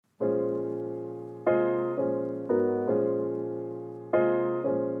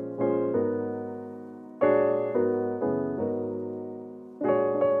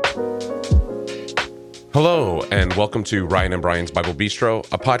Hello, and welcome to Ryan and Brian's Bible Bistro,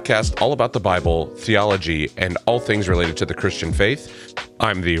 a podcast all about the Bible, theology, and all things related to the Christian faith.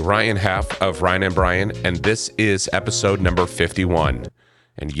 I'm the Ryan half of Ryan and Brian, and this is episode number 51.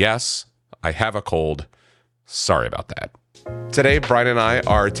 And yes, I have a cold. Sorry about that. Today, Brian and I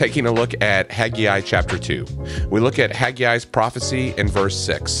are taking a look at Haggai chapter 2. We look at Haggai's prophecy in verse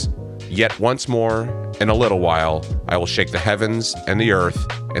 6. Yet once more, in a little while, I will shake the heavens and the earth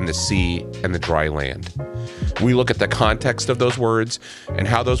and the sea and the dry land. We look at the context of those words and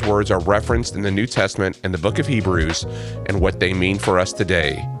how those words are referenced in the New Testament and the book of Hebrews and what they mean for us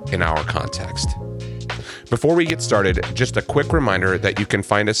today in our context. Before we get started, just a quick reminder that you can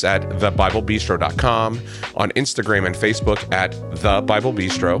find us at thebiblebistro.com, on Instagram and Facebook at The Bible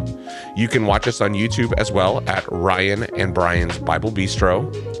Bistro. You can watch us on YouTube as well at Ryan and Brian's Bible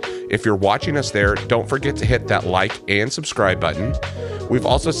Bistro. If you're watching us there, don't forget to hit that like and subscribe button. We've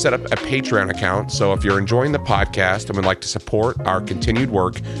also set up a Patreon account, so if you're enjoying the podcast and would like to support our continued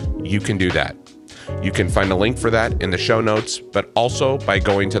work, you can do that. You can find a link for that in the show notes, but also by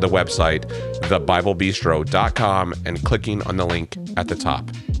going to the website, thebiblebistro.com, and clicking on the link at the top.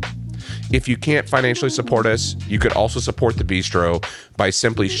 If you can't financially support us, you could also support the Bistro by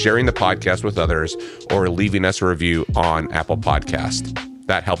simply sharing the podcast with others or leaving us a review on Apple Podcast.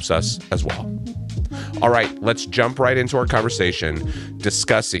 That helps us as well. All right, let's jump right into our conversation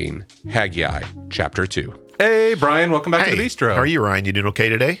discussing Haggai chapter 2. Hey, Brian, welcome back to the Bistro. How are you, Ryan? You doing okay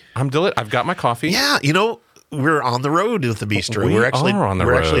today? I'm I've got my coffee. Yeah, we're on the road with the Bistro. We're actually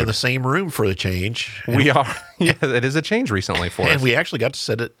in the same room for the change. We are. Yeah, it is a change recently for us. And we actually got to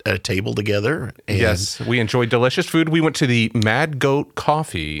sit at a table together. And yes, we enjoyed delicious food. We went to the Mad Goat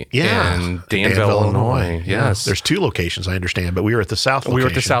Coffee in Danville, Illinois. Yes. There's two locations, I understand, but we were at the south location. We were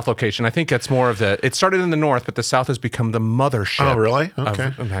at the south location. I think that's more of it started in the north, but the south has become the mothership. Oh, really? Okay.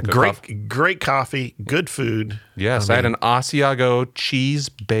 Of Mad Goat Coffee. Great coffee, good food. Yes, I had an Asiago cheese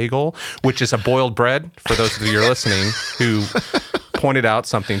bagel, which is a boiled bread, for those of you who are listening, who pointed out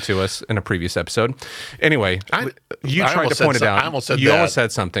something to us in a previous episode. Anyway, you tried to point it out. I almost said you almost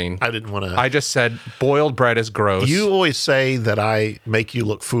said something. I didn't want to. I just said boiled bread is gross. You always say that I make you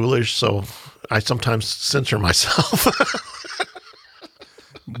look foolish, so I sometimes censor myself.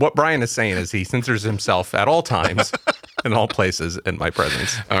 What Brian is saying is he censors himself at all times, in all places, in my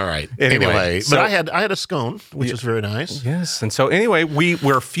presence. All right. Anyway, but I had a scone, which was very nice. Yes, and so anyway,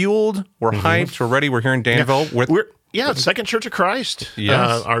 we're fueled, we're hyped, we're ready. We're here in Danville. Yeah. Second Church of Christ.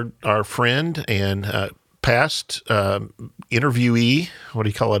 Yes. Our friend and past interviewee. What do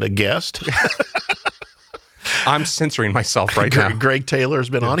you call it? A guest. I'm censoring myself right now. Greg Taylor has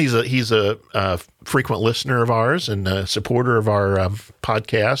been on. He's a frequent listener of ours and a supporter of our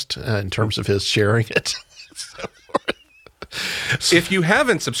podcast in terms of his sharing it. If you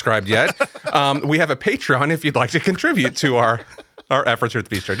haven't subscribed yet, we have a Patreon if you'd like to contribute to our efforts here at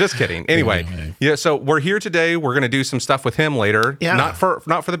the Bistro. Just kidding. Anyway, so we're here today. We're going to do some stuff with him later. Yeah. Not for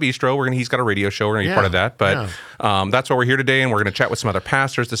the Bistro. He's got a radio show. We're going to be part of that. But that's why we're here today, and we're going to chat with some other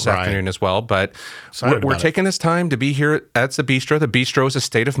pastors this afternoon as well. But we're taking this time to be here at the Bistro. The Bistro is a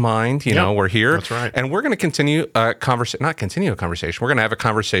state of mind. We're here. That's right. And we're going to continue a conversation. Not continue a conversation. We're going to have a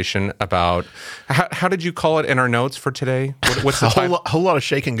conversation about how did you call it in our notes for today? What's the whole lot of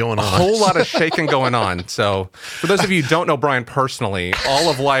shaking going on. A whole lot of shaking going on. So for those of you who don't know Brian personally, all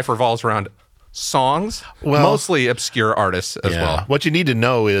of life revolves around songs, mostly obscure artists as well. What you need to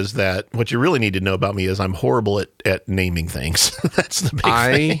know is what you really need to know about me is I'm horrible at naming things. That's the big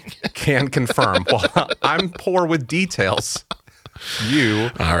thing. I can confirm. Well, I'm poor with details.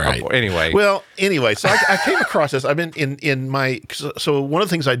 All right. Anyway. So I came across this. I've been in my, so one of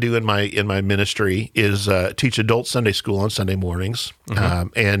the things I do in my ministry is teach adult Sunday school on Sunday mornings,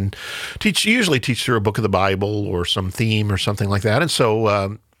 and usually teach through a book of the Bible or some theme or something like that. And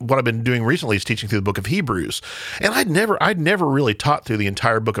so what I've been doing recently is teaching through the book of Hebrews. And I'd never really taught through the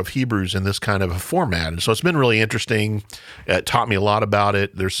entire book of Hebrews in this kind of a format. And so it's been really interesting. It taught me a lot about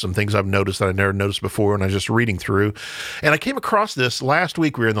it. There's some things I've noticed that I never noticed before, and I was just reading through. And I came across this last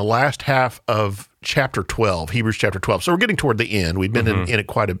week. We were in the last half of chapter 12, Hebrews chapter 12. So we're getting toward the end. We've been in it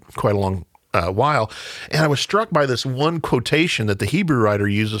quite a long while. And I was struck by this one quotation that the Hebrew writer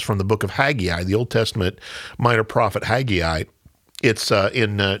uses from the book of Haggai, the Old Testament minor prophet Haggai. It's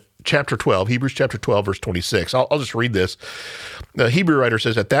in chapter 12, Hebrews chapter 12, verse 26. I'll just read this. The Hebrew writer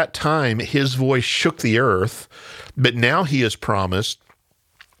says, "At that time, his voice shook the earth, but now he has promised,"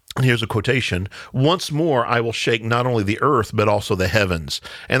 and here's a quotation, "once more I will shake not only the earth, but also the heavens."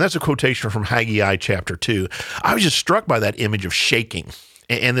 And that's a quotation from Haggai chapter 2. I was just struck by that image of shaking.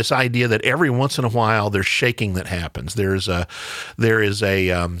 and this idea that every once in a while there's shaking that happens. There is a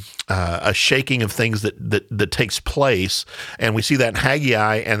shaking of things that takes place, and we see that in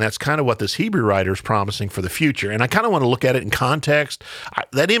Haggai, and that's kind of what this Hebrew writer is promising for the future. And I kind of want to look at it in context.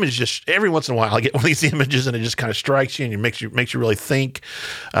 That image just every once in a while I get one of these images, and it just kind of strikes you, and it makes you really think.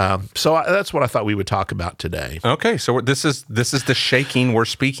 That's what I thought we would talk about today. Okay, so this is the shaking we're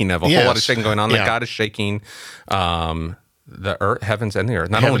speaking of. A whole lot of shaking going on. That God is shaking the earth, heavens, and the earth.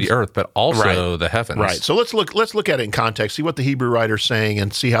 Not only the earth, but also the heavens. Right. So let's look at it in context. See what the Hebrew writer's saying,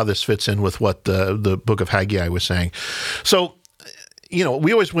 and see how this fits in with what the book of Haggai was saying. So, we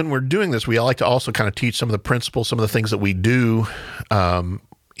always, when we're doing this, we like to also kind of teach some of the principles, some of the things that we do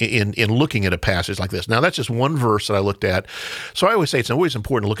in looking at a passage like this. Now, that's just one verse that I looked at. So I always say it's always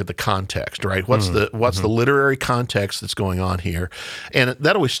important to look at the context, right? What's the literary context that's going on here? And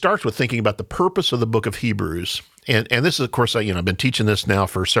that always starts with thinking about the purpose of the book of Hebrews. And this is, of course, I've been teaching this now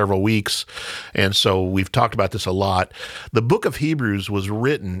for several weeks, and so we've talked about this a lot. The book of Hebrews was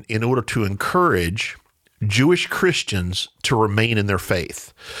written in order to encourage Jewish Christians to remain in their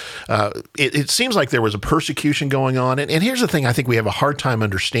faith. It seems like there was a persecution going on. And here's the thing I think we have a hard time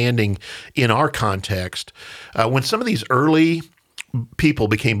understanding in our context. When some of these early people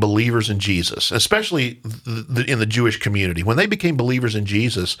became believers in Jesus, especially in the Jewish community, when they became believers in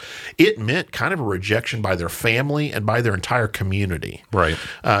Jesus, it meant kind of a rejection by their family and by their entire community. Right.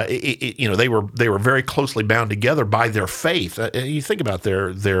 They were very closely bound together by their faith. You think about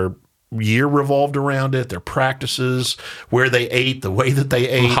their year revolved around it, their practices, where they ate, the way that they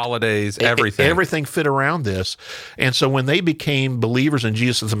ate. Holidays, everything. Everything fit around this. And so when they became believers in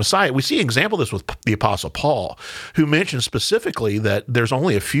Jesus as the Messiah, we see an example of this with the Apostle Paul, who mentioned specifically that there's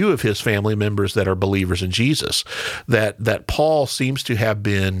only a few of his family members that are believers in Jesus, that Paul seems to have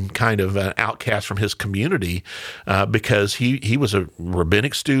been kind of an outcast from his community because he was a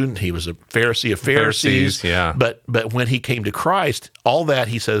rabbinic student, he was a Pharisee of Pharisees. Yeah. But when he came to Christ, all that,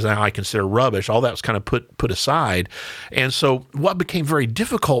 he says, now I consider rubbish. All that was kind of put aside. And so what became very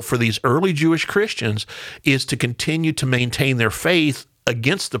difficult for these early Jewish Christians is to continue to maintain their faith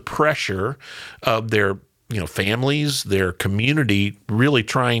against the pressure of their families, their community, really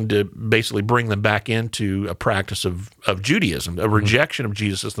trying to basically bring them back into a practice of Judaism, a rejection of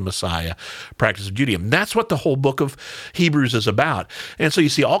Jesus as the Messiah, practice of Judaism. That's what the whole book of Hebrews is about. And so you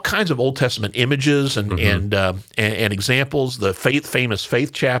see all kinds of Old Testament images and examples. The famous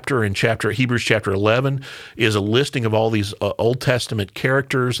faith chapter in Hebrews chapter 11 is a listing of all these Old Testament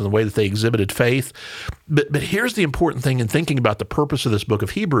characters and the way that they exhibited faith. But here's the important thing in thinking about the purpose of this book of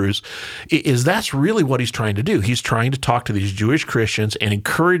Hebrews is that's really what he's trying to do. He's trying to talk to these Jewish Christians and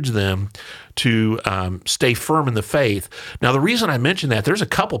encourage them to stay firm in the faith. Now, the reason I mention that, there's a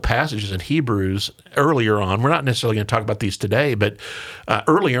couple passages in Hebrews earlier on. We're not necessarily going to talk about these today, but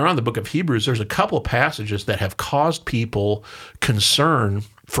earlier on in the book of Hebrews, there's a couple passages that have caused people concern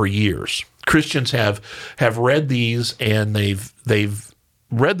for years. Christians have read these, and they've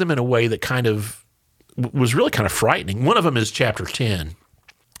read them in a way that kind of was really kind of frightening. One of them is chapter 10.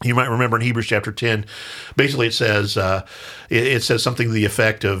 You might remember in Hebrews chapter 10, basically it says something to the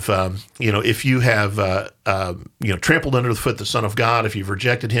effect of, if you have trampled under the foot the Son of God, if you've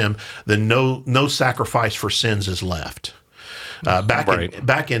rejected him, then no sacrifice for sins is left.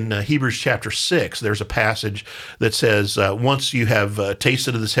 Back in Hebrews chapter 6, there's a passage that says, once you have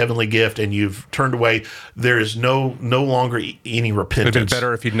tasted of this heavenly gift and you've turned away, there is no longer any repentance. It would have been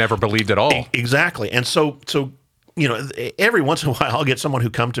better if you'd never believed at all. Exactly. And so every once in a while I'll get someone who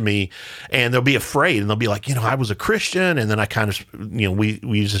come to me and they'll be afraid and they'll be like, I was a Christian and then I kind of, we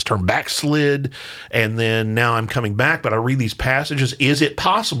use this term backslid, and then now I'm coming back, but I read these passages. Is it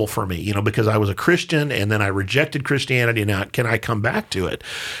possible for me, because I was a Christian and then I rejected Christianity, now can I come back to it?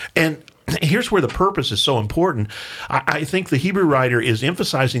 And here's where the purpose is so important. I think the Hebrew writer is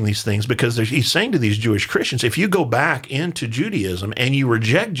emphasizing these things because he's saying to these Jewish Christians, if you go back into Judaism and you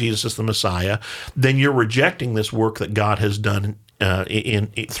reject Jesus as the Messiah, then you're rejecting this work that God has done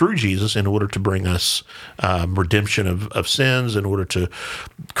through Jesus in order to bring us redemption of sins, in order to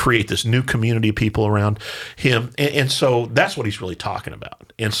create this new community of people around him. And so that's what he's really talking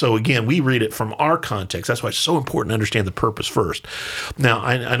about. And so, again, we read it from our context. That's why it's so important to understand the purpose first. Now,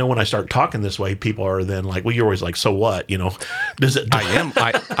 I know when I start talking this way, people are then like, well, you're always like, so what? Does it? I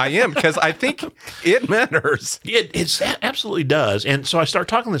am, because I think it matters. It absolutely does. And so I start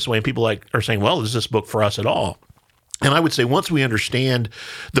talking this way, and people are saying, well, is this book for us at all? And I would say once we understand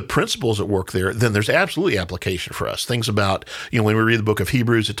the principles at work there, then there's absolutely application for us. Things about, when we read the book of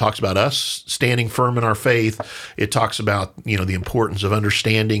Hebrews, it talks about us standing firm in our faith. It talks about, the importance of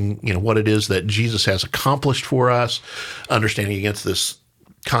understanding, what it is that Jesus has accomplished for us, understanding against this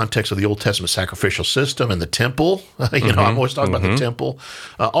context of the Old Testament sacrificial system and the temple. I'm always talking about the temple,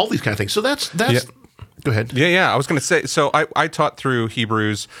 all these kind of things. So that's. Go ahead. Yeah. I was going to say, so I taught through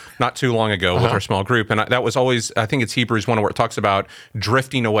Hebrews not too long ago with our small group, and that was always, I think it's Hebrews 1 where it talks about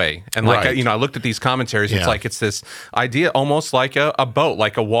drifting away. And I looked at these commentaries, it's this idea almost like a boat,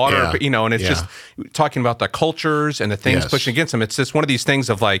 like a water, and it's just talking about the cultures and the things pushing against them. It's just one of these things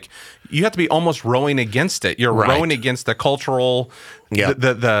of like, you have to be almost rowing against it. You're rowing against the cultural,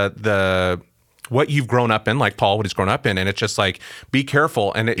 the what you've grown up in, like Paul, what he's grown up in, and it's just like, be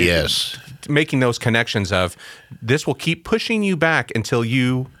careful. And making those connections of this will keep pushing you back until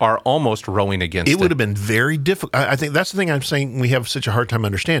you are almost rowing against it. It would have been very difficult. I think that's the thing I'm saying we have such a hard time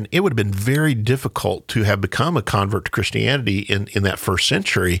understanding. It would have been very difficult to have become a convert to Christianity in that first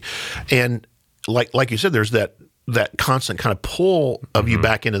century. And like you said, there's that constant kind of pull of you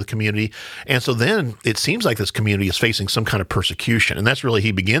back into the community. And so then it seems like this community is facing some kind of persecution. And that's really,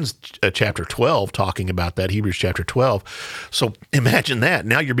 he begins chapter 12 talking about that, Hebrews chapter 12. So imagine that.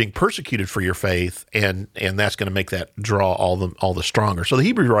 Now you're being persecuted for your faith, and that's going to make that draw all the stronger. So the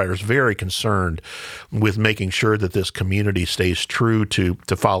Hebrew writer is very concerned with making sure that this community stays true to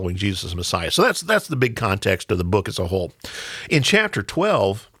following Jesus as Messiah. So that's the big context of the book as a whole. In chapter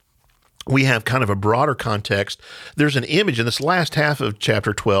 12, we have kind of a broader context. There's an image in this last half of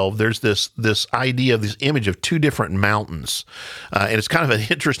chapter 12. There's this idea of this image of two different mountains. And it's kind of an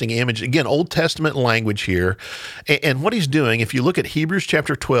interesting image. Again, Old Testament language here. And what he's doing, if you look at Hebrews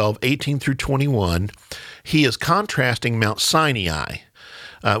chapter 12, 18 through 21, he is contrasting Mount Sinai.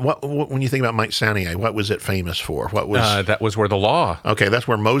 When you think about Mount Sinai, what was it famous for? What was that was where the law. Okay, that's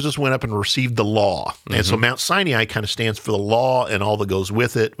where Moses went up and received the law. And so Mount Sinai kind of stands for the law and all that goes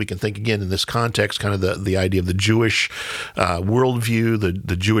with it. We can think again in this context, kind of the idea of the Jewish worldview,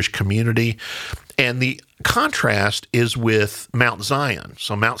 the Jewish community. And the contrast is with Mount Zion.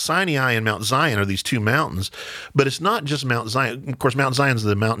 So Mount Sinai and Mount Zion are these two mountains, but it's not just Mount Zion. Of course, Mount Zion is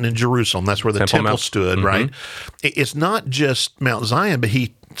the mountain in Jerusalem. That's where the temple stood, right? It's not just Mount Zion, but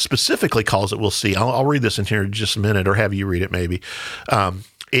he specifically calls it, we'll see. I'll read this in here in just a minute, or have you read it maybe.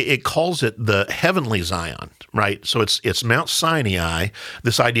 It calls it the heavenly Zion, right? So it's Mount Sinai,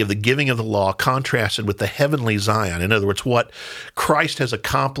 this idea of the giving of the law contrasted with the heavenly Zion. In other words, what Christ has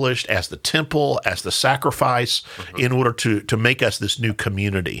accomplished as the temple, as the sacrifice, in order to make us this new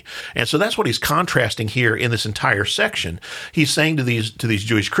community. And so that's what he's contrasting here in this entire section. He's saying to these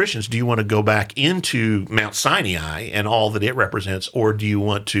Jewish Christians, do you want to go back into Mount Sinai and all that it represents, or do you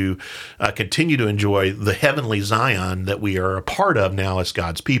want to continue to enjoy the heavenly Zion that we are a part of now as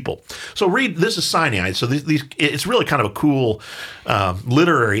God's people? So this is Sinai. So it's really kind of a cool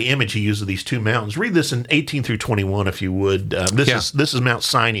literary image he uses of these two mountains. Read this in 18 through 21, if you would. This is Mount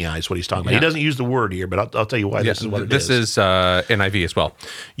Sinai is what he's talking about. He doesn't use the word here, but I'll tell you why this is what it is. This is NIV as well.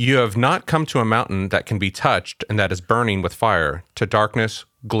 You have not come to a mountain that can be touched and that is burning with fire, to darkness,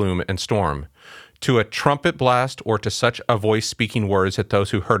 gloom, and storm, to a trumpet blast, or to such a voice speaking words that those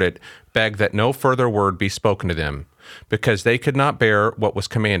who heard it begged that no further word be spoken to them, because they could not bear what was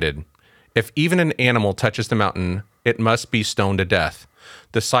commanded. If even an animal touches the mountain, it must be stoned to death.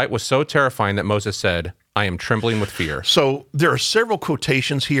 The sight was so terrifying that Moses said, I am trembling with fear. So there are several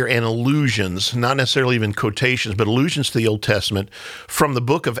quotations here and allusions, not necessarily even quotations, but allusions to the Old Testament from the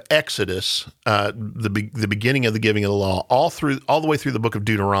book of Exodus, the beginning of the giving of the law, all the way through the book of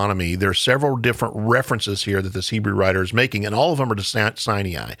Deuteronomy. There are several different references here that this Hebrew writer is making, and all of them are to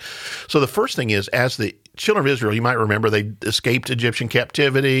Sinai. So the first thing is, as the children of Israel, you might remember, they escaped Egyptian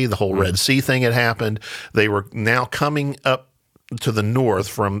captivity. The whole Red Sea thing had happened. They were now coming up to the north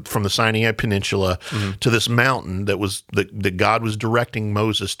from the Sinai Peninsula to this mountain that God was directing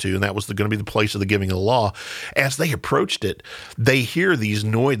Moses to, and that was going to be the place of the giving of the law. As they approached it, they hear these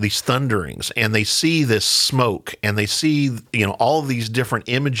thunderings, and they see this smoke, and they see all of these different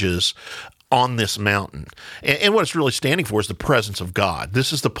images on this mountain. And what it's really standing for is the presence of God.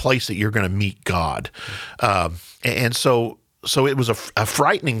 This is the place that you're going to meet God. And so it was a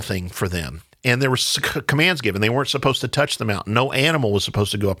frightening thing for them. And there were commands given. They weren't supposed to touch the mountain. No animal was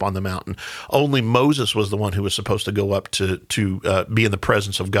supposed to go up on the mountain. Only Moses was the one who was supposed to go up to be in the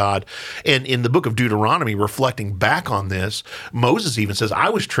presence of God. And in the book of Deuteronomy, reflecting back on this, Moses even says, I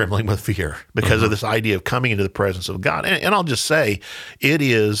was trembling with fear because of this idea of coming into the presence of God. And I'll just say, it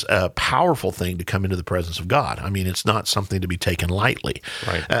is a powerful thing to come into the presence of God. I mean, it's not something to be taken lightly.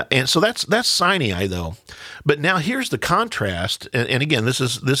 Right. And so that's Sinai, though. But now here's the contrast. And again, this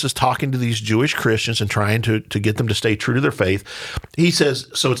is talking to these Jewish Christians and trying to get them to stay true to their faith. He says,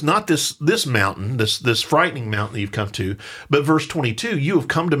 so it's not this mountain, this frightening mountain that you've come to, but verse 22, you have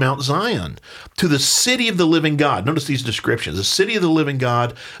come to Mount Zion, to the city of the living God. Notice these descriptions: the city of the living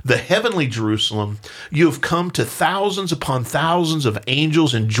God, the heavenly Jerusalem. You have come to thousands upon thousands of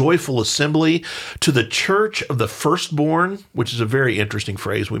angels in joyful assembly, to the church of the firstborn, which is a very interesting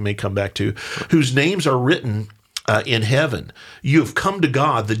phrase we may come back to, whose names are written in heaven. You have come to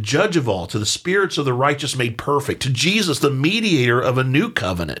God, the judge of all, to the spirits of the righteous made perfect, to Jesus, the mediator of a new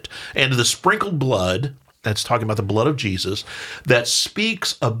covenant, and to the sprinkled blood, that's talking about the blood of Jesus, that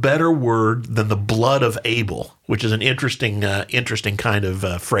speaks a better word than the blood of Abel, which is an interesting kind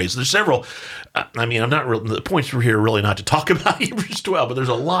of phrase. There's several, I'm not really, the points here are really not to talk about Hebrews 12, but there's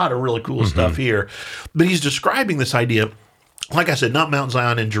a lot of really cool stuff here. But he's describing this idea, like I said, not Mount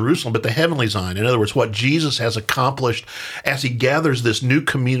Zion in Jerusalem, but the heavenly Zion. In other words, what Jesus has accomplished as he gathers this new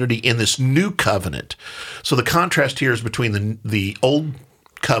community in this new covenant. So the contrast here is between the old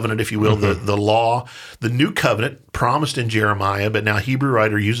covenant, if you will, the law, the new covenant promised in Jeremiah, but now Hebrew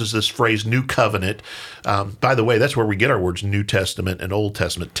writer uses this phrase new covenant. By the way, that's where we get our words New Testament and Old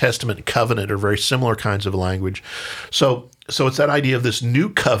Testament. Testament and covenant are very similar kinds of language. So it's that idea of this new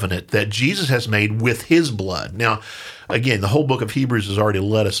covenant that Jesus has made with his blood. Now, again, the whole book of Hebrews has already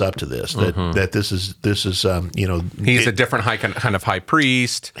led us up to this, that this is he's a different kind of high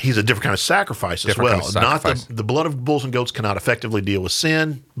priest. He's a different kind of sacrifice as well. Not the blood of bulls and goats cannot effectively deal with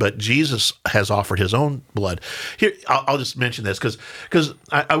sin, but Jesus has offered his own blood. Here, I'll just mention this because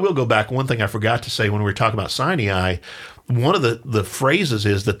I will go back. One thing I forgot to say when we were talking about Sinai, one of the phrases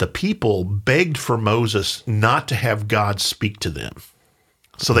is that the people begged for Moses not to have God speak to them.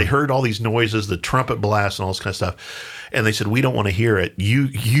 So they heard all these noises, the trumpet blasts and all this kind of stuff. And they said, we don't want to hear it.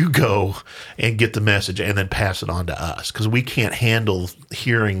 You go and get the message and then pass it on to us because we can't handle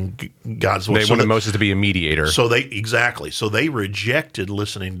hearing God's voice. They wanted Moses to be a mediator. So they rejected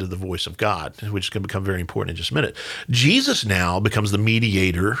listening to the voice of God, which is going to become very important in just a minute. Jesus now becomes the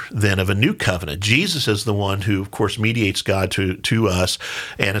mediator then of a new covenant. Jesus is the one who, of course, mediates God to us.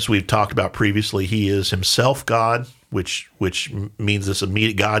 And as we've talked about previously, he is himself God, which means this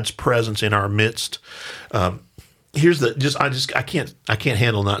immediate God's presence in our midst. Here's I can't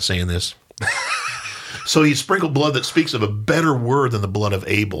handle not saying this. So he sprinkled blood that speaks of a better word than the blood of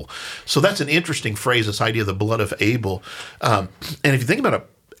Abel. So that's an interesting phrase, this idea of the blood of Abel. And if you think about it,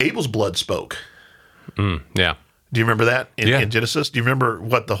 Abel's blood spoke. Yeah. Do you remember that in Genesis? Do you remember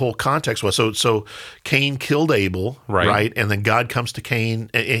what the whole context was? So Cain killed Abel, right? And then God comes to Cain.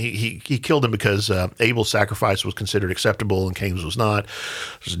 And he killed him because Abel's sacrifice was considered acceptable and Cain's was not.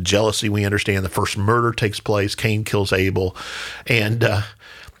 There's jealousy, we understand. The first murder takes place. Cain kills Abel. And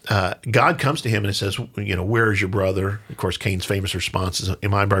God comes to him and says, where is your brother? Of course, Cain's famous response is,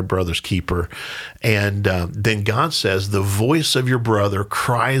 am I my brother's keeper? And then God says, the voice of your brother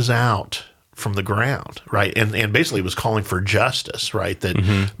cries out from the ground, right? And basically was calling for justice, right?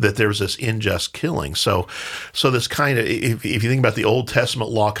 That there was this unjust killing. So this kind of, if you think about the Old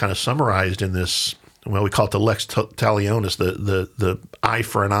Testament law kind of summarized in this, well, we call it the lex talionis, the eye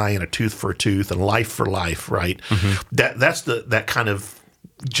for an eye and a tooth for a tooth and life for life, right? That's that kind of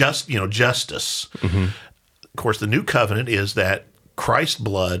justice. Of course, the new covenant is that Christ's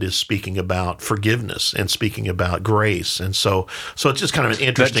blood is speaking about forgiveness and speaking about grace. And so it's just kind of an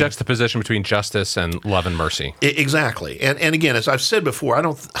interesting... That juxtaposition between justice and love and mercy. Exactly. And again, as I've said before,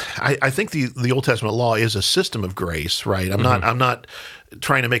 I think the Old Testament law is a system of grace, right? I'm not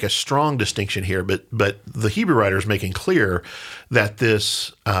trying to make a strong distinction here, but the Hebrew writer is making clear that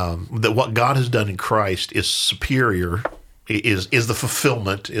that what God has done in Christ is superior, is the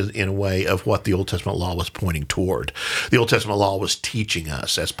fulfillment in a way of what the Old Testament law was pointing toward. The Old Testament law was teaching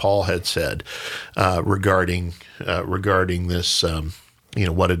us, as Paul had said, regarding this,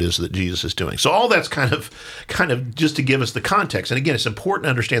 what it is that Jesus is doing. So all that's kind of just to give us the context. And again, it's important to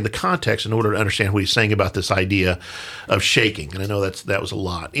understand the context in order to understand what he's saying about this idea of shaking. And I know that was a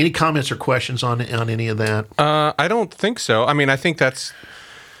lot. Any comments or questions on any of that? I don't think so. I mean, I think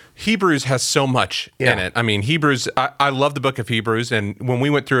Hebrews has so much in it. I mean, Hebrews, I love the book of Hebrews. And when we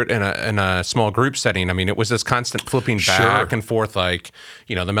went through it in a small group setting, I mean, it was this constant flipping back and forth, like,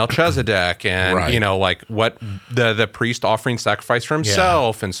 the Melchizedek and, like what the priest offering sacrifice for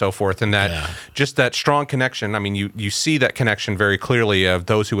himself and so forth. And that just that strong connection. I mean, you see that connection very clearly of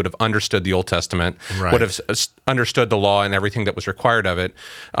those who would have understood the Old Testament, would have understood the law and everything that was required of it.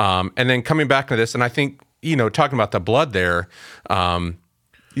 And then coming back to this, and I think, talking about the blood there,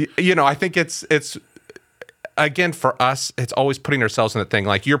 I think it's again for us, it's always putting ourselves in that thing.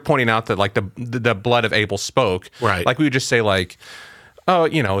 Like you're pointing out that like the blood of Abel spoke, right? Like we would just say like, oh,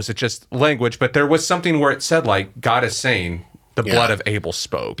 is it just language? But there was something where it said, like, God is saying, the blood of Abel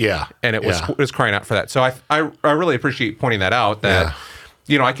spoke. Yeah. And it was crying out for that. So I really appreciate pointing that out, that,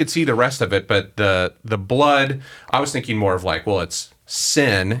 I could see the rest of it, but the blood, I was thinking more of like, well, it's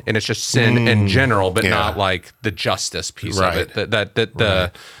sin, and it's just sin in general, but not like the justice piece of it,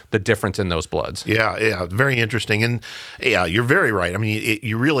 the difference in those bloods. Yeah, very interesting. And you're very right. I mean,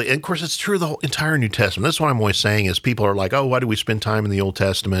 you really, and of course, it's true of the whole entire New Testament. That's what I'm always saying is people are like, oh, why do we spend time in the Old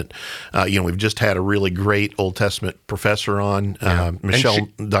Testament? We've just had a really great Old Testament professor on,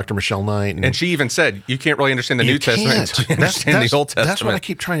 Dr. Michelle Knight. And she even said, you can't really understand the New Testament until you understand the Old Testament. That's what I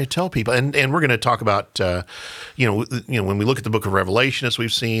keep trying to tell people. And we're going to talk about, when we look at the book of Revelation, as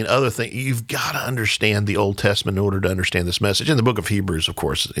we've seen, other things, you've got to understand the Old Testament in order to understand this message. And the book of Hebrews, of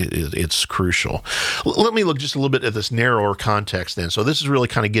course, it's crucial. Let me look just a little bit at this narrower context then. So this is really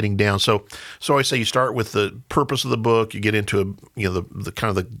kind of getting down. So I say you start with the purpose of the book, you get into the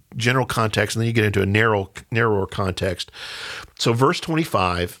kind of the general context, and then you get into a narrower context. So verse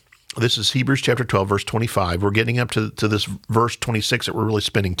 25. This is Hebrews chapter 12, verse 25. We're getting up to this verse 26 that we're really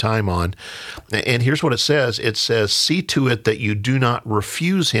spending time on. And here's what it says. It says, see to it that you do not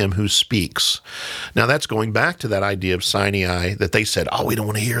refuse him who speaks. Now, that's going back to that idea of Sinai, that they said, oh, we don't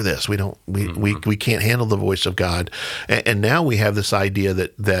want to hear this. We can't handle the voice of God. And now we have this idea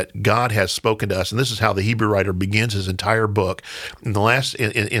that God has spoken to us. And this is how the Hebrew writer begins his entire book. In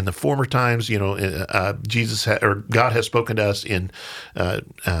the former times, God has spoken to us in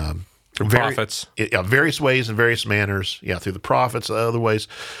prophets. Various ways and various manners, through the prophets, other ways.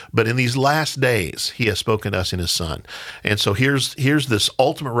 But in these last days, he has spoken to us in his Son. And so here's this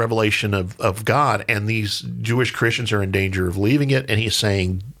ultimate revelation of God, and these Jewish Christians are in danger of leaving it. And he's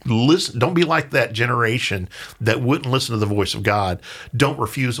saying, listen, don't be like that generation that wouldn't listen to the voice of God. Don't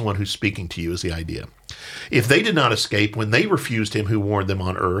refuse the one who's speaking to you, is the idea. If they did not escape when they refused him who warned them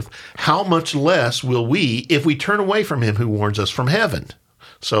on earth, how much less will we if we turn away from him who warns us from heaven?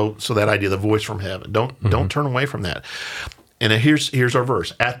 So that idea, the voice from heaven, don't turn away from that. And here's our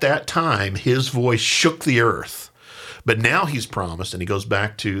verse. At that time, his voice shook the earth. But now he's promised, and he goes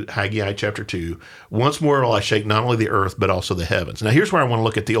back to Haggai chapter 2, once more will I shake not only the earth, but also the heavens. Now, here's where I want to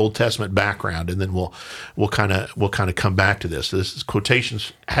look at the Old Testament background, and then we'll kind of come back to this. This is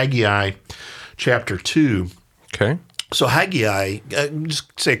quotations, Haggai chapter 2. Okay. So Haggai,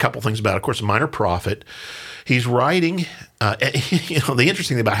 just say a couple things about it. Of course, a minor prophet. He's writing, the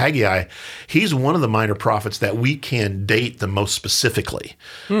interesting thing about Haggai, he's one of the minor prophets that we can date the most specifically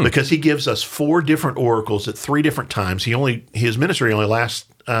because he gives us 4 different oracles at 3 different times. His ministry only lasts,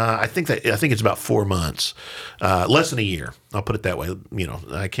 I think it's about 4 months, less than a year. I'll put it that way.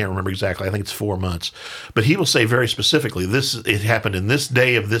 I can't remember exactly. I think it's 4 months, but he will say very specifically, it happened in this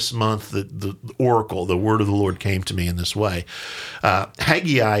day of this month, the oracle, the word of the Lord came to me in this way.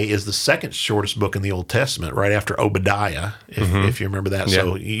 Haggai is the second shortest book in the Old Testament, right after Obadiah, if you remember that. Yeah.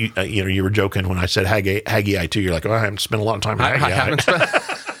 So you were joking when I said Haggai 2. You're like, oh, I haven't spent a lot of time in Haggai. I haven't spent.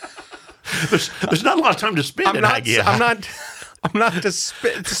 There's not a lot of time to spend in Haggai. I'm not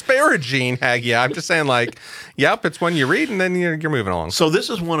disparaging Haggai. I'm just saying, like, yep, it's one you read and then you're moving along. So this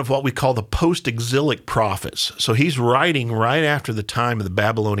is one of what we call the post-exilic prophets. So he's writing right after the time of the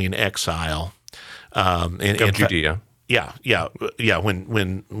Babylonian exile. Of Judea. Yeah.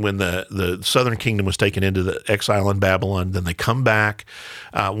 When the southern kingdom was taken into the exile in Babylon, then they come back.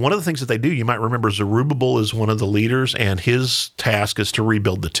 One of the things that they do, you might remember, Zerubbabel is one of the leaders, and his task is to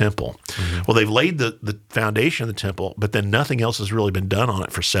rebuild the temple. Mm-hmm. Well, they've laid the foundation of the temple, but then nothing else has really been done on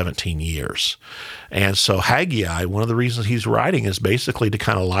it for 17 years. And so Haggai, one of the reasons he's writing is basically to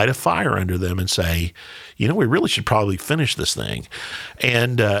kind of light a fire under them and say, we really should probably finish this thing.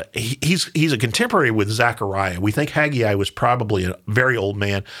 And he's a contemporary with Zechariah. We think Haggai was probably a very old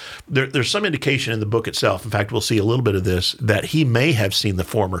man. There's some indication in the book itself, in fact, we'll see a little bit of this, that he may have seen the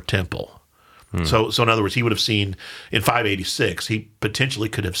former temple. So in other words, he would have seen in 586. He potentially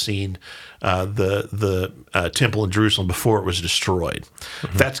could have seen the temple in Jerusalem before it was destroyed.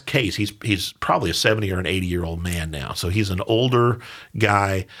 If that's the case, he's probably a 70 or an 80-year-old man now. So he's an older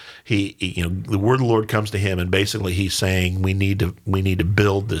guy. He the word of the Lord comes to him, and basically he's saying we need to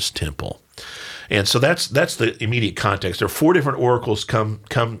build this temple. And so that's the immediate context. There are 4 different oracles come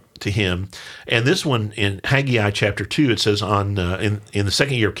to him, and this one in Haggai chapter 2, it says in the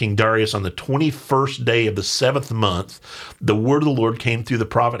second year of King Darius, on the 21st day of the 7th month, the word of the Lord came through the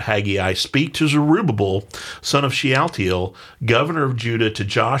prophet Haggai, speak to Zerubbabel, son of Shealtiel, governor of Judah, to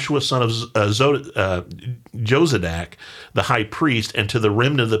Joshua, son of Jozadak, the high priest, and to the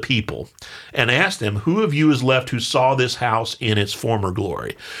remnant of the people, and asked them, who of you is left who saw this house in its former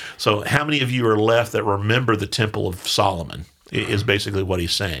glory? So how many of you are left that remember the temple of Solomon? is basically what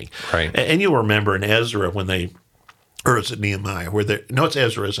he's saying. Right. And you'll remember in Ezra when or is it Nehemiah? No, it's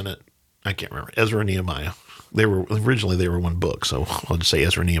Ezra, isn't it? I can't remember. Ezra and Nehemiah. Originally they were one book, so I'll just say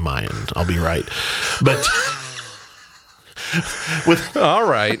Ezra and Nehemiah, and I'll be right. But all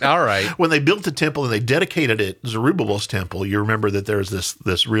right. When they built the temple and they dedicated it, Zerubbabel's temple, you remember that there's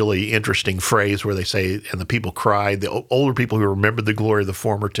this really interesting phrase where they say, and the people cried. The older people who remembered the glory of the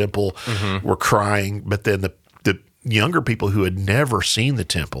former temple were crying, but then the younger people who had never seen the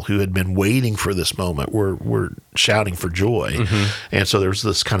temple, who had been waiting for this moment, were shouting for joy. And so there's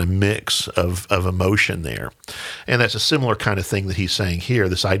this kind of mix of emotion there. And that's a similar kind of thing that he's saying here,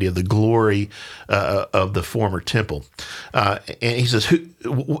 this idea of the glory of the former temple. And he says,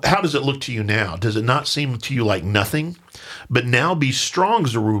 how does it look to you now? Does it not seem to you like nothing? But now be strong,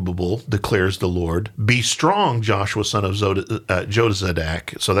 Zerubbabel, declares the Lord. Be strong, Joshua, son of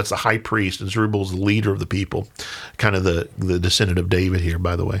Jozadak. So that's the high priest, and Zerubbabel's the leader of the people, kind of the descendant of David here,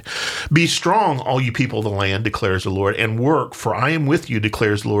 by the way. Be strong, all you people of the land, declares the Lord, and work, for I am with you,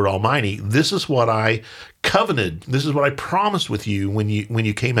 declares the Lord Almighty. This is what I covenanted. This is what I promised with you when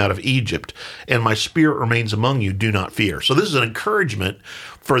you came out of Egypt, and my spirit remains among you. Do not fear. So this is an encouragement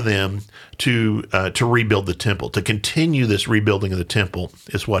for them to rebuild the temple, to continue this rebuilding of the temple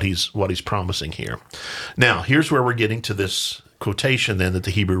is what he's promising here. Now, here's where we're getting to this quotation then that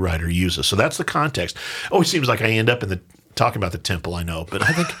the Hebrew writer uses. So that's the context. Oh, it seems like I end up talking about the temple, I know, but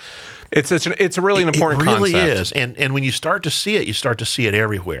I think it's a really important concept. It really is. And when you start to see it, you start to see it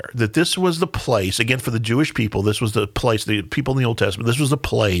everywhere. That this was the place, again, for the Jewish people, this was the place, the people in the Old Testament, this was the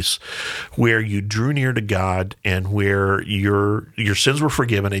place where you drew near to God and where your sins were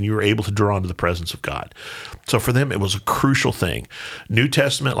forgiven and you were able to draw into the presence of God. So for them, it was a crucial thing. New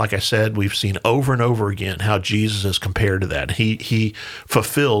Testament, like I said, we've seen over and over again how Jesus is compared to that. He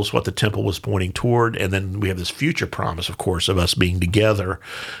fulfills what the temple was pointing toward, and then we have this future promise, of course, of us being together.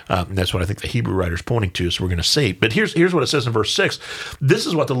 And that's what I think the Hebrew writer is pointing to, so we're going to see. But here's what it says in verse 6. This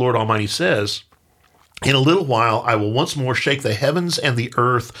is what the Lord Almighty says. In a little while, I will once more shake the heavens and the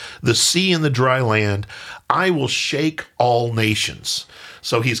earth, the sea and the dry land. I will shake all nations.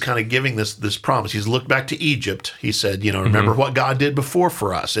 So he's kind of giving this promise. He's looked back to Egypt. He said, remember what God did before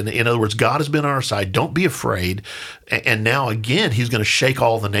for us. And in other words, God has been on our side. Don't be afraid. And now again, he's going to shake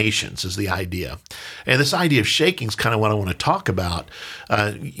all the nations is the idea. And this idea of shaking is kind of what I want to talk about.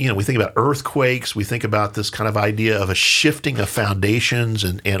 We think about earthquakes. We think about this kind of idea of a shifting of foundations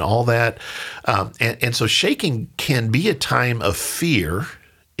and all that. And so shaking can be a time of fear,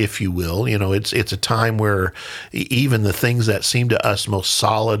 if you will. It's a time where even the things that seem to us most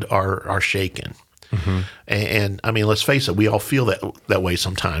solid are shaken. And I mean, let's face it, we all feel that way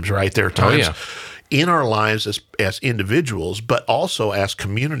sometimes, right? There are times in our lives as individuals, but also as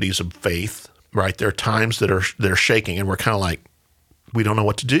communities of faith, right? There are times that are shaking, and we're kind of like, we don't know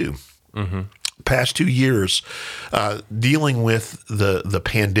what to do. Past 2 years, dealing with the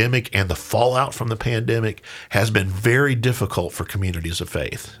pandemic and the fallout from the pandemic has been very difficult for communities of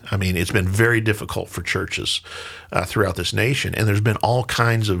faith. I mean, it's been very difficult for churches throughout this nation, and there's been all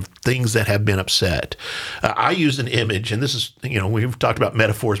kinds of things that have been upset. I used an image, and this is, we've talked about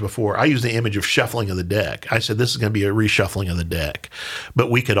metaphors before. I used the image of shuffling of the deck. I said this is going to be a reshuffling of the deck,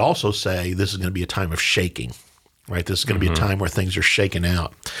 but we could also say this is going to be a time of shaking. Right, this is going to be a time where things are shaken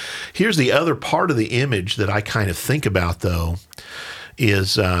out. Here's the other part of the image that I kind of think about, though,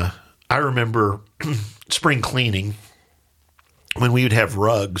 is I remember spring cleaning when we would have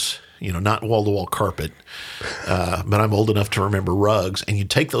rugs, not wall-to-wall carpet, but I'm old enough to remember rugs, and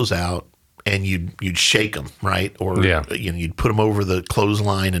you'd take those out and you'd shake them, right? Or you'd put them over the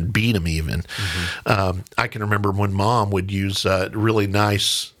clothesline and beat them even. I can remember when Mom would use really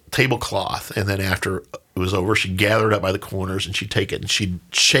nice tablecloth, and then after it was over, she'd gather it up by the corners and she'd take it and she'd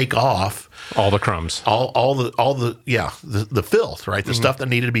shake off all the crumbs, all the filth, right? The stuff that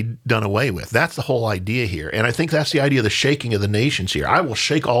needed to be done away with. That's the whole idea here. And I think that's the idea of the shaking of the nations here. I will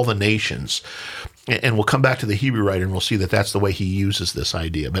shake all the nations. And we'll come back to the Hebrew writer and we'll see that that's the way he uses this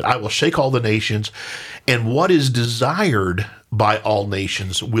idea. But I will shake all the nations, and what is desired by all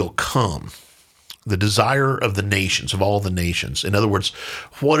nations will come. The desire of the nations, of all the nations. In other words,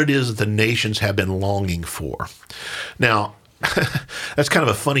 what it is that the nations have been longing for. Now, that's kind of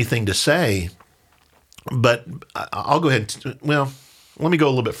a funny thing to say, but I'll go ahead let me go a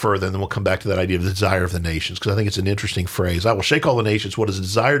little bit further, and then we'll come back to that idea of the desire of the nations, because I think it's an interesting phrase. I will shake all the nations. What is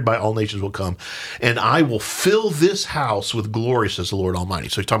desired by all nations will come, and I will fill this house with glory, says the Lord Almighty.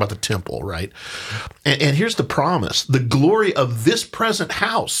 So he's talking about the temple, right? And here's the promise. The glory of this present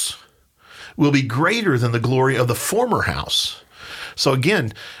house will be greater than the glory of the former house, So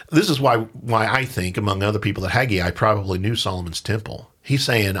again, this is why I think, among other people, that Haggai probably knew Solomon's temple. He's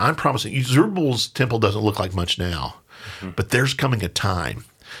saying, I'm promising you, Zerubbabel's temple doesn't look like much now, but there's coming a time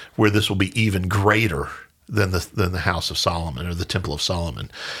where this will be even greater than the house of Solomon or the temple of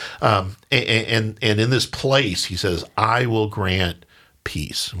Solomon. And in this place, he says, I will grant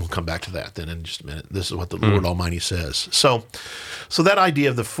peace. And we'll come back to that then in just a minute. This is what the Lord Almighty says. So that idea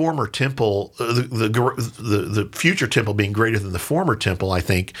of the former temple, the future temple being greater than the former temple, I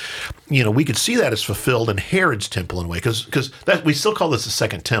think, we could see that as fulfilled in Herod's temple in a way, because that we still call this the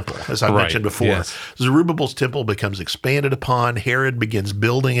second temple, as I mentioned before. Yes. Zerubbabel's temple becomes expanded upon. Herod begins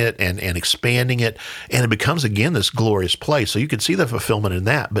building it and expanding it, and it becomes again this glorious place. So you could see the fulfillment in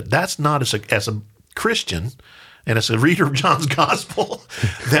that, but that's not as a Christian. And as a reader of John's gospel,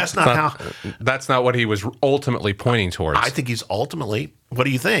 that's not what he was ultimately pointing towards. I think he's ultimately, what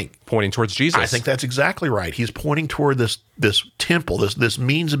do you think? Pointing towards Jesus. I think that's exactly right. He's pointing toward this temple, this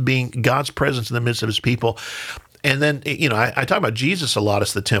means of being God's presence in the midst of his people. And then, I talk about Jesus a lot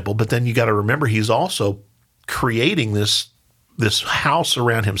as the temple, but then you got to remember he's also creating this house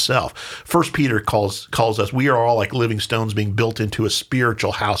around himself. First Peter calls us, we are all like living stones being built into a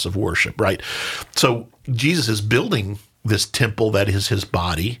spiritual house of worship, right? So Jesus is building this temple that is his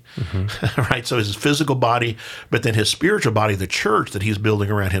body, right? So his physical body, but then his spiritual body, the church that he's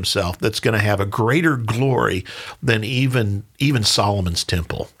building around himself, that's going to have a greater glory than even Solomon's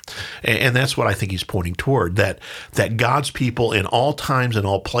temple. And that's what I think he's pointing toward, that God's people in all times and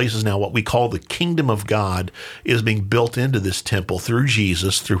all places now, what we call the kingdom of God, is being built into this temple through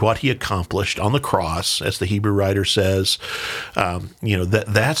Jesus, through what he accomplished on the cross, as the Hebrew writer says.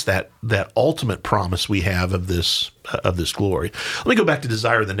 That's that ultimate promise we have of this glory. Let me go back to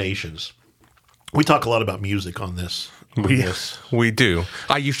Desire of the Nations. We talk a lot about music on this. We do.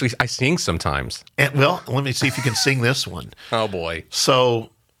 I sing sometimes. And, well, let me see if you can sing this one. Oh boy.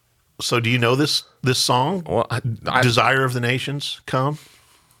 So do you know this song? Well, Desire of the Nations, come.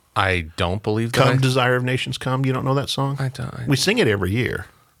 I don't believe that. Come, Desire of Nations, come. You don't know that song? I don't. We sing it every year.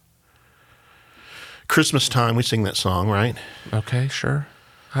 Christmas time, we sing that song, right? Okay, sure.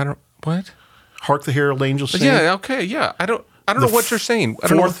 What? Hark the Herald Angels sing. Yeah, okay, yeah. I don't know what you're saying.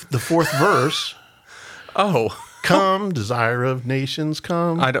 The fourth verse. Oh. Come, Desire of Nations,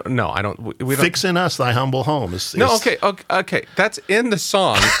 come. I don't know. I don't. We don't. Fix in us thy humble home. No, okay. That's in the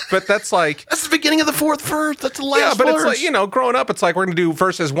song, but that's like that's the beginning of the fourth verse. That's the last verse. Yeah, but it's like, growing up, it's like we're going to do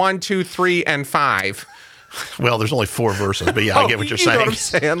verses 1, 2, 3, and 5. Well, there's only 4 verses, but yeah, I get what you're saying. You know what I'm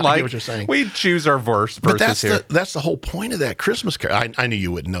saying? Like, I get what you're saying. We choose our verses but here. That's the whole point of that Christmas carol. I knew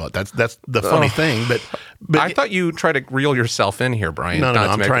you wouldn't know it. That's the funny thing. But I thought you tried to reel yourself in here, Brian. No.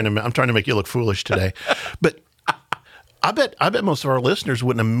 I'm trying to make you look foolish today. But I bet most of our listeners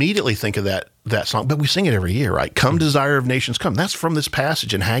wouldn't immediately think of that song, but we sing it every year, right? Come, Desire of Nations, come. That's from this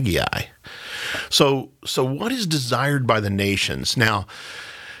passage in Haggai. So what is desired by the nations? Now,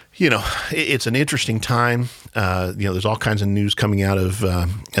 it's an interesting time. There's all kinds of news coming out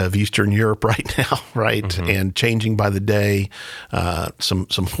of Eastern Europe right now, right? Mm-hmm. And changing by the day. Some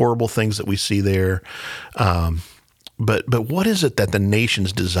horrible things that we see there. But what is it that the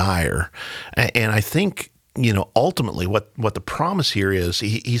nations desire? And I think, ultimately what the promise here is,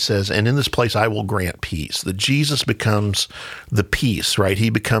 he says, and in this place I will grant peace. That Jesus becomes the peace, right? He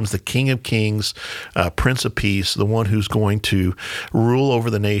becomes the King of Kings, Prince of Peace, the one who's going to rule over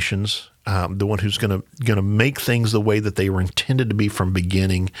the nations, the one who's going to make things the way that they were intended to be from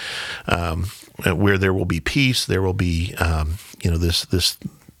beginning, where there will be peace, there will be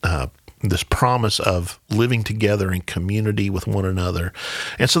this promise of living together in community with one another.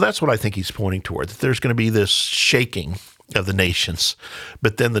 And so that's what I think he's pointing toward, that there's going to be this shaking of the nations,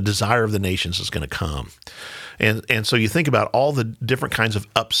 but then the desire of the nations is going to come. And so you think about all the different kinds of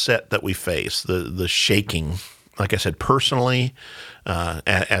upset that we face, the shaking, like I said, personally,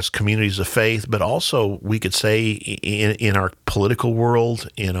 as communities of faith, but also we could say in our political world,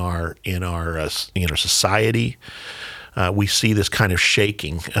 in our society, we see this kind of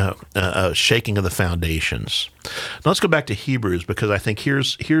shaking of the foundations. Now let's go back to Hebrews, because I think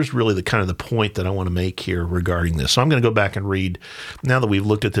here's really the kind of the point that I want to make here regarding this. So I'm going to go back and read, now that we've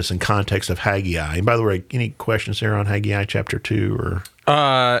looked at this in context of Haggai. And by the way, any questions there on Haggai chapter 2 or?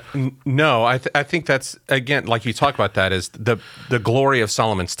 No, I think that's, again, like you talk about that, is the glory of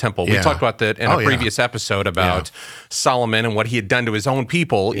Solomon's temple. We talked about that in a previous episode about Solomon and what he had done to his own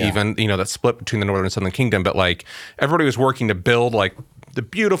people, even, that split between the northern and southern kingdom. But like everybody was working to build like the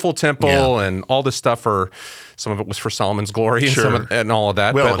beautiful temple and all this stuff some of it was for Solomon's glory and and all of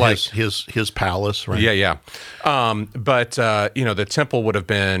that. Well, but like his palace, right? Yeah. But the temple would have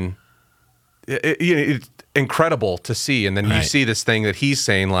been, incredible to see. And then you Right. see this thing that he's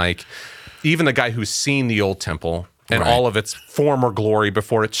saying, like, even the guy who's seen the old temple and Right. all of its former glory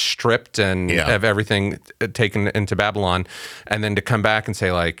before it's stripped and Yeah. have everything taken into Babylon, and then to come back and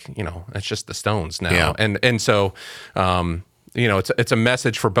say, like, it's just the stones now. Yeah. And so, it's a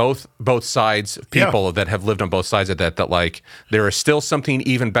message for both sides, people that have lived on both sides of that like there is still something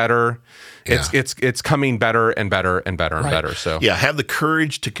even better. Yeah. It's coming better and better and better and better. So have the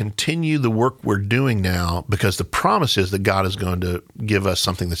courage to continue the work we're doing now, because the promise is that God is going to give us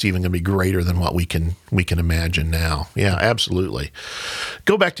something that's even going to be greater than what we can imagine now. Yeah, absolutely.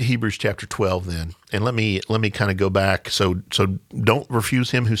 Go back to Hebrews chapter 12 then, and let me kind of go back. So don't refuse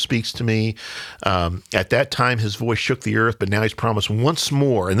him who speaks to me. At that time, his voice shook the earth, but now he's promised once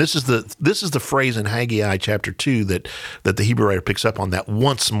more. And this is the phrase in Haggai chapter 2 that the Hebrew writer picks up on, that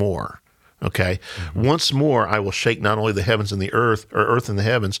once more. Okay. Mm-hmm. Once more, I will shake not only the heavens and the earth, or earth and the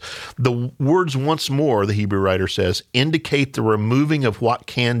heavens. The words once more, the Hebrew writer says, indicate the removing of what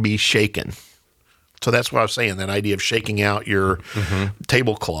can be shaken. So that's what I was saying, that idea of shaking out your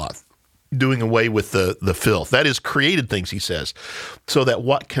tablecloth, doing away with the filth. That is created things, he says, so that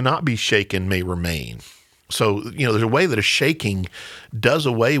what cannot be shaken may remain. So, there's a way that a shaking does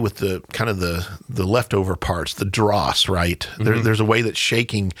away with the kind of the leftover parts, the dross, right? Mm-hmm. There's a way that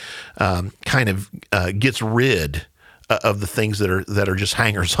shaking kind of gets rid of the things that are just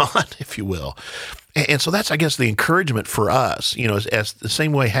hangers on, if you will. And so that's, I guess, the encouragement for us, as the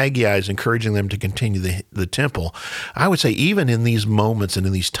same way Haggai is encouraging them to continue the temple. I would say even in these moments and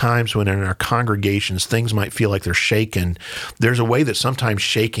in these times when in our congregations things might feel like they're shaken, there's a way that sometimes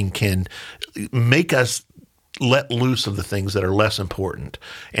shaking can make us let loose of the things that are less important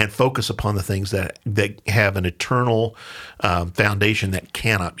and focus upon the things that have an eternal foundation that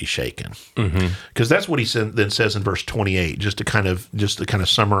cannot be shaken. Because that's what he then says in verse 28, just to kind of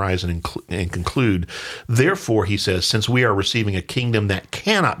summarize and conclude. Therefore, he says, since we are receiving a kingdom that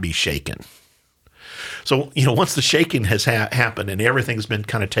cannot be shaken. So, once the shaking has happened and everything's been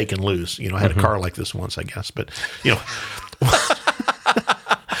kind of taken loose, I had a car like this once, I guess, but,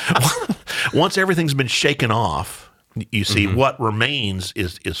 once everything's been shaken off, you see, what remains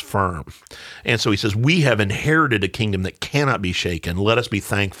is firm. And so he says, we have inherited a kingdom that cannot be shaken. Let us be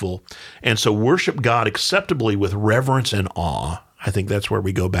thankful. And so worship God acceptably with reverence and awe. I think that's where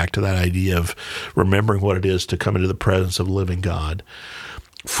we go back to that idea of remembering what it is to come into the presence of the living God.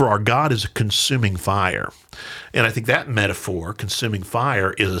 For our God is a consuming fire. And I think that metaphor, consuming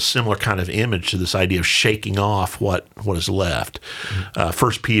fire, is a similar kind of image to this idea of shaking off what is left.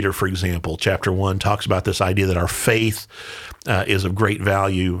 1 Peter, for example, chapter 1, talks about this idea that our faith is of great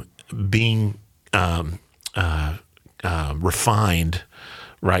value, being refined,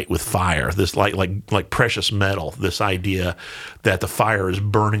 right, with fire, this like precious metal, this idea that the fire is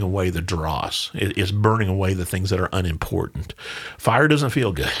burning away the dross, it is burning away the things that are unimportant. Fire doesn't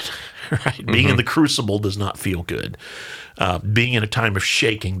feel good, right? Being in the crucible does not feel good. Being in a time of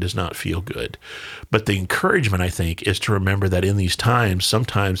shaking does not feel good. But the encouragement, I think, is to remember that in these times,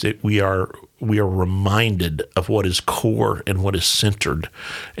 sometimes we are reminded of what is core and what is centered,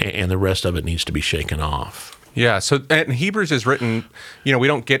 and the rest of it needs to be shaken off. Yeah, so and Hebrews is written, we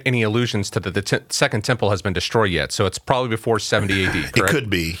don't get any allusions to the second temple has been destroyed yet, so it's probably before 70 AD, correct? It could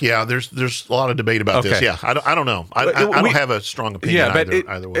be. Yeah, there's a lot of debate about this. Yeah, I don't know. I don't have a strong opinion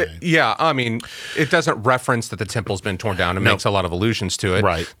either way. I mean, it doesn't reference that the temple's been torn down. It makes a lot of allusions to it.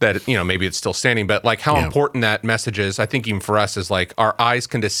 Right. That, maybe it's still standing, but like how important that message is, I think even for us, is like our eyes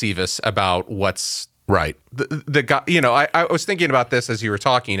can deceive us about what's right. The God, I was thinking about this as you were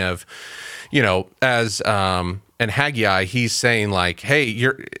talking of, as and Haggai, he's saying like, hey,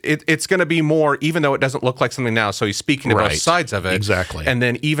 it's going to be more, even though it doesn't look like something now. So he's speaking to both sides of it. Exactly. And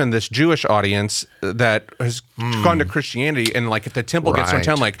then even this Jewish audience that has gone to Christianity, and like if the temple gets torn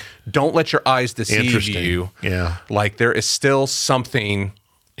down, like don't let your eyes deceive you. Yeah. Like there is still something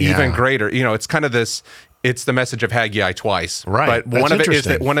even greater. It's kind of this. It's the message of Haggai twice, right? But one of it is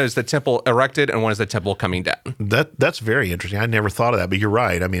that one is the temple erected, and one is the temple coming down. That's very interesting. I never thought of that, but you're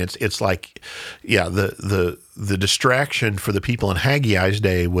right. I mean, it's like, the distraction for the people in Haggai's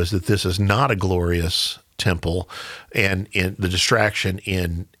day was that this is not a glorious temple, and in the distraction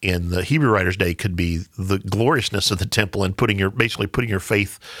in the Hebrew writer's day could be the gloriousness of the temple and putting your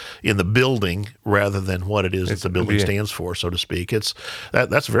faith in the building rather than what it is that the building stands for, so to speak. That's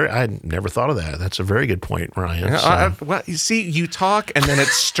I never thought of that. That's a very good point, Ryan. Well, you see, you talk and then it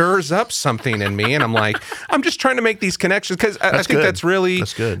stirs up something in me, and I'm like, I'm just trying to make these connections because I think that's really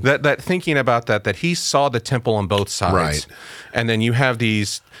good. That thinking about that he saw the temple on both sides, right? And then you have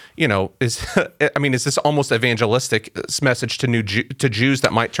these, is this almost evangelistic message to to Jews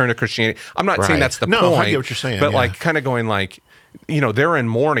that might turn to Christianity. I'm not saying that's the point. No, I get what you're saying. But like kind of going like, they're in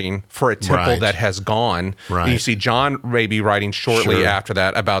mourning for a temple that has gone. Right. And you see John maybe writing shortly after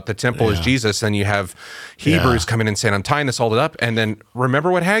that about the temple is Jesus, and you have Hebrews coming in and saying, I'm tying this all up. And then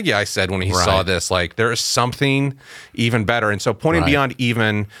remember what Haggai said when he saw this, like there is something even better. And so pointing beyond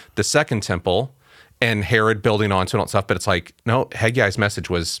even the second temple and Herod building onto it and all that stuff, but it's like, no, Haggai's message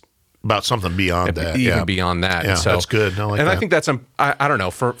was about something beyond that. Even beyond that. Yeah, and so, that's good. I like that. I think that's, I don't know,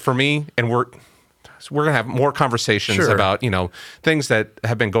 for me, and we're going to have more conversations about, things that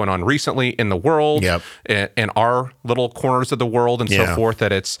have been going on recently in the world and our little corners of the world and so forth,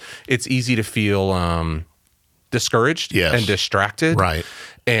 that it's easy to feel discouraged and distracted. Right.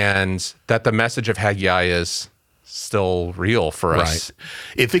 And that the message of Haggai is still real for us. Right.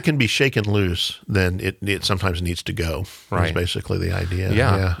 If it can be shaken loose, then it sometimes needs to go. Right. That's basically the idea.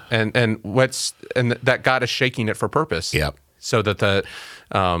 Yeah. And that God is shaking it for purpose. Yeah. So that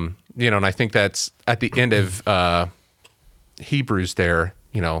and I think that's at the end of Hebrews there,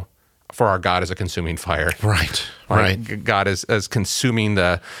 for our God is a consuming fire. Right. Right. God is consuming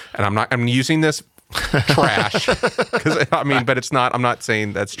and I'm using this trash because but it's not, I'm not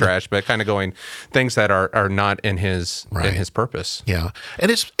saying that's trash, but kind of going things that are not in his purpose. Yeah.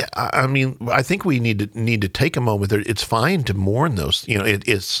 And I think we need to take a moment there. It's fine to mourn those,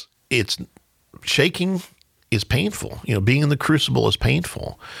 it's shaking is painful. Being in the crucible is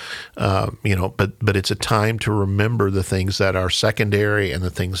painful. But it's a time to remember the things that are secondary and the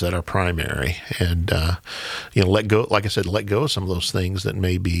things that are primary, and let go. Like I said, let go of some of those things that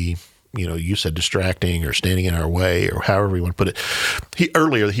may be, you said distracting or standing in our way, or however you want to put it.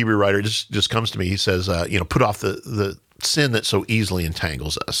 Earlier, the Hebrew writer just comes to me. He says, put off the sin that so easily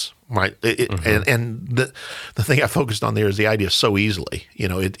entangles us. Right. And the thing I focused on there is the idea of so easily.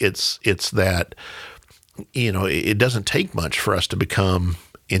 It's that. It doesn't take much for us to become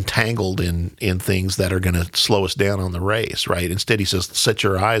entangled in things that are going to slow us down on the race, right? Instead, he says, put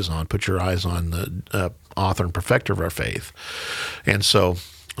your eyes on the author and perfecter of our faith. And so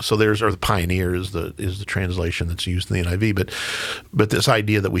the pioneer is the translation that's used in the NIV, but this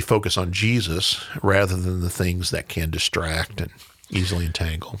idea that we focus on Jesus rather than the things that can distract and easily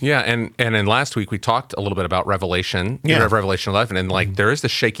entangle. Yeah, and in last week we talked a little bit about Revelation, Revelation 11, and like there is the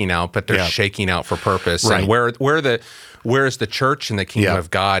shaking out, but they're shaking out for purpose. Right. And where is the church and the kingdom of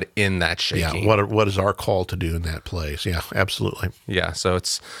God in that shaking? Yeah, what is our call to do in that place? Yeah, absolutely. Yeah, so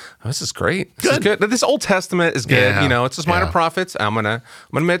this is great. This is good. This Old Testament is good. Yeah. It's just minor prophets. I'm gonna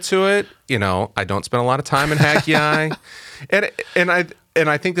admit to it. I don't spend a lot of time in Haggai, and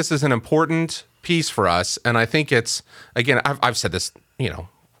I think this is an important piece for us, and I think it's, again, I've said this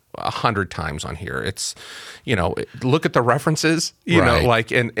 100 times on here. It's look at the references,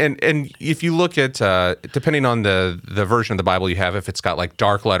 and if you look at depending on the version of the Bible you have, if it's got like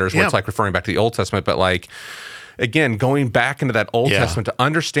dark letters where it's like referring back to the Old Testament, but like again, going back into that Old Testament to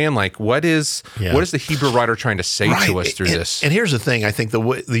understand like what is the Hebrew writer trying to say to us through this. And here's the thing: I think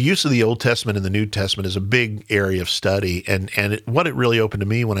the use of the Old Testament and the New Testament is a big area of study. And what it really opened to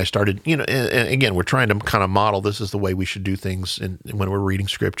me when I started, and again, we're trying to kind of model this is the way we should do things when we're reading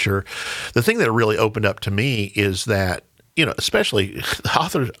Scripture. The thing that really opened up to me is that, especially the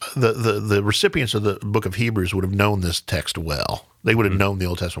authors, the recipients of the book of Hebrews would have known this text well. They would have known the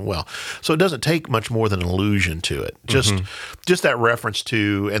Old Testament well. So it doesn't take much more than an allusion to it. Just that reference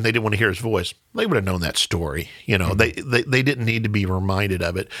to, and they didn't want to hear his voice. They would have known that story. They didn't need to be reminded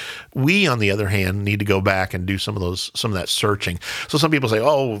of it. We, on the other hand, need to go back and do some of that searching. So some people say,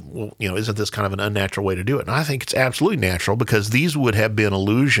 oh, well, isn't this kind of an unnatural way to do it? And I think it's absolutely natural, because these would have been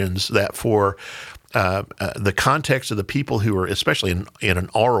allusions that for the context of the people who are, especially in an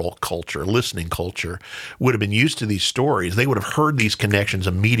oral culture, listening culture, would have been used to these stories. They would have heard these connections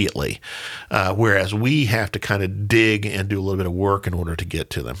immediately, whereas we have to kind of dig and do a little bit of work in order to get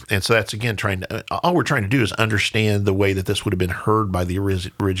to them. And so that's, again, all we're trying to do is understand the way that this would have been heard by the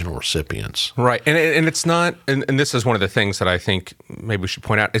original recipients. Right. And it's not, and this is one of the things that I think maybe we should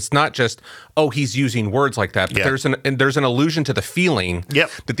point out, it's not just, he's using words like that, but there's an allusion to the feeling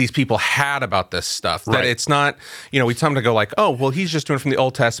that these people had about this stuff. That it's not, we tend to go like, oh, well, he's just doing it from the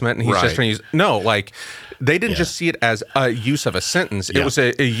Old Testament and he's just trying to use, no, like they didn't just see it as a use of a sentence. It was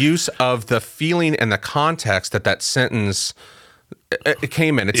a use of the feeling and the context that sentence it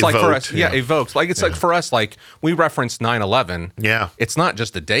came in. It's evoked, like for us, evoked. Like it's like for us, like we reference 9/11. Yeah, it's not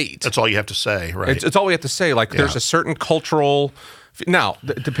just a date. That's all you have to say, right? It's all we have to say. Like there's a certain cultural. Now,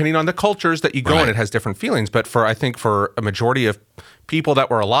 depending on the cultures that you go in, it has different feelings. But I think for a majority of people that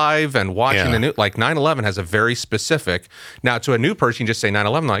were alive and watching the news, like 9/11 has a very specific. Now, to a new person, you just say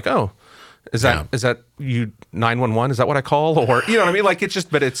 9/11, like, oh, Is that you 911? Is that what I call? Or, you know what I mean? Like, it's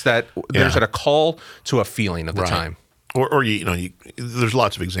just, but it's that there's a call to a feeling of the time. Or there's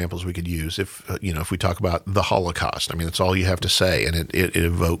lots of examples we could use if we talk about the Holocaust. I mean, that's all you have to say, and it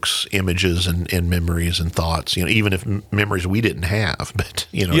evokes images and memories and thoughts. Even if memories we didn't have, but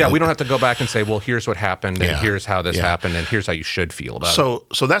we don't have to go back and say, well, here's what happened, and here's how this happened, and here's how you should feel about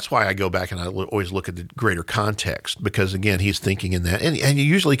it. So that's why I go back and I always look at the greater context, because again, he's thinking in that, and you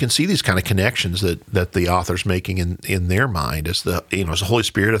usually can see these kind of connections that the author's making in their mind as the Holy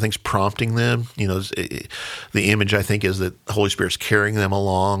Spirit, I think, is prompting them. The image, I think, is that the Holy Spirit's carrying them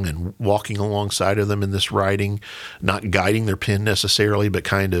along and walking alongside of them in this writing, not guiding their pen necessarily, but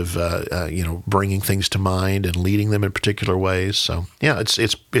kind of bringing things to mind and leading them in particular ways. So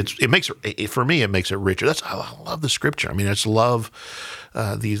it makes it, for me, it makes it richer. I love the Scripture. I mean, I just love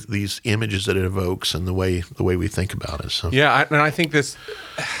these images that it evokes and the way we think about it. So and I think this,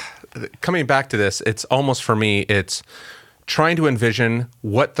 coming back to this, it's almost, for me, it's trying to envision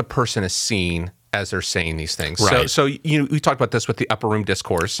what the person is seeing as they're saying these things. Right. So we talked about this with the upper room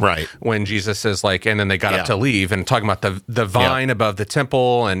discourse, right? When Jesus is like, and then they got up to leave, and talking about the vine above the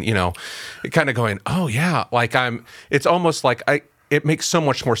temple, and kind of going, oh yeah, like it's almost like it makes so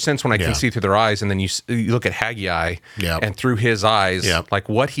much more sense when I can see through their eyes, and then you look at Haggai, and through his eyes, like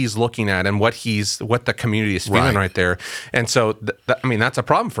what he's looking at and what the community is feeling right there. And so, that's a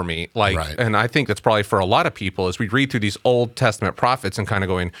problem for me. And I think that's probably for a lot of people, as we read through these Old Testament prophets and kind of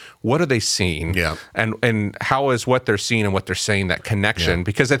going, what are they seeing? Yeah. And how is what they're seeing and what they're saying that connection? Yeah.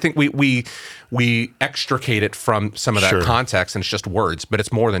 Because I think we extricate it from some of that context, and it's just words, but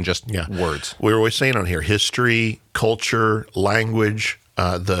it's more than just words. We're always saying on here, history, culture, language.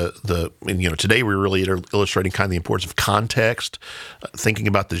 Today we're really illustrating kind of the importance of context, thinking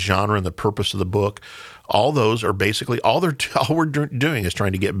about the genre and the purpose of the book. All those are basically all we're doing is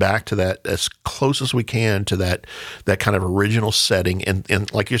trying to get back to that as close as we can to that kind of original setting,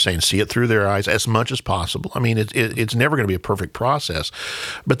 and like you're saying, see it through their eyes as much as possible. I mean, it's never going to be a perfect process,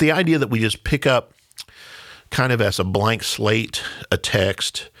 but the idea that we just pick up kind of as a blank slate a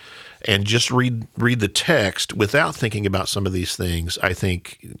text and just read the text without thinking about some of these things, I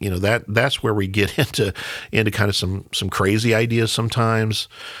think that's where we get into kind of some crazy ideas sometimes.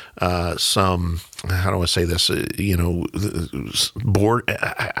 How do I say this? Bored.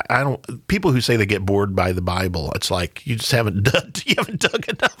 I don't. People who say they get bored by the Bible, it's like you just haven't dug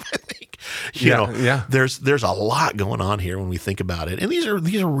enough. I think. There's a lot going on here when we think about it, and these are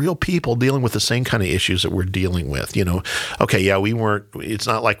real people dealing with the same kind of issues that we're dealing with. We weren't. It's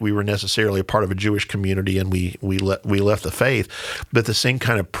not like we were necessarily a part of a Jewish community and we left the faith, but the same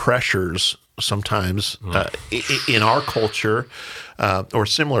kind of pressures sometimes in our culture, or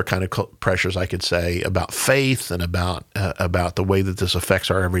similar kind of pressures, I could say, about faith and about the way that this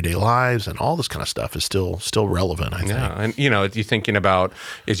affects our everyday lives, and all this kind of stuff is still relevant, I think. Yeah, and you're thinking about,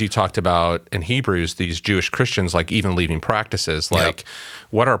 as you talked about in Hebrews, these Jewish Christians, like even leaving practices, like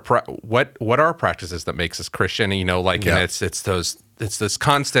what are practices that makes us Christian? And it's this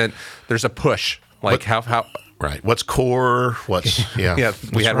constant. There's a push, like how. Right. What's core? What's we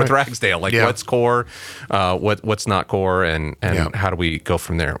had with Ragsdale. Like what's core? What's not core? And how do we go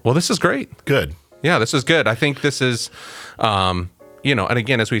from there? Well, this is great. Good. Yeah, this is good. I think this is, and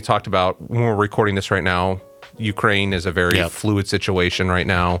again, as we talked about when we're recording this right now, Ukraine is a very fluid situation right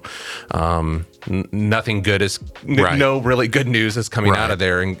now. Nothing good is no really good news is coming out of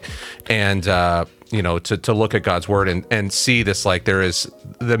there, and to look at God's word and see this, like there is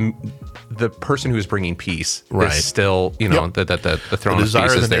the person who's bringing peace is still, the throne the of desire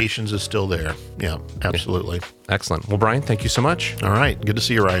peace of is the there. nations is still there. Yeah, absolutely. Excellent. Well, Brian, thank you so much. All right. Good to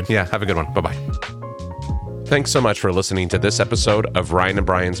see you, Ryan. Yeah, have a good one. Bye-bye. Thanks so much for listening to this episode of Ryan and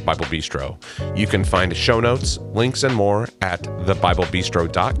Brian's Bible Bistro. You can find show notes, links, and more at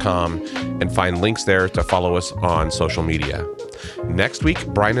thebiblebistro.com, and find links there to follow us on social media. Next week,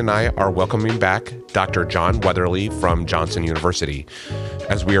 Brian and I are welcoming back Dr. John Weatherly from Johnson University.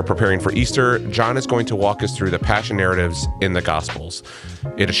 As we are preparing for Easter, John is going to walk us through the passion narratives in the Gospels.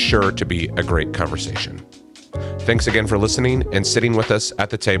 It is sure to be a great conversation. Thanks again for listening and sitting with us at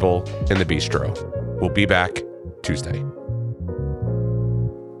the table in the bistro. We'll be back Tuesday.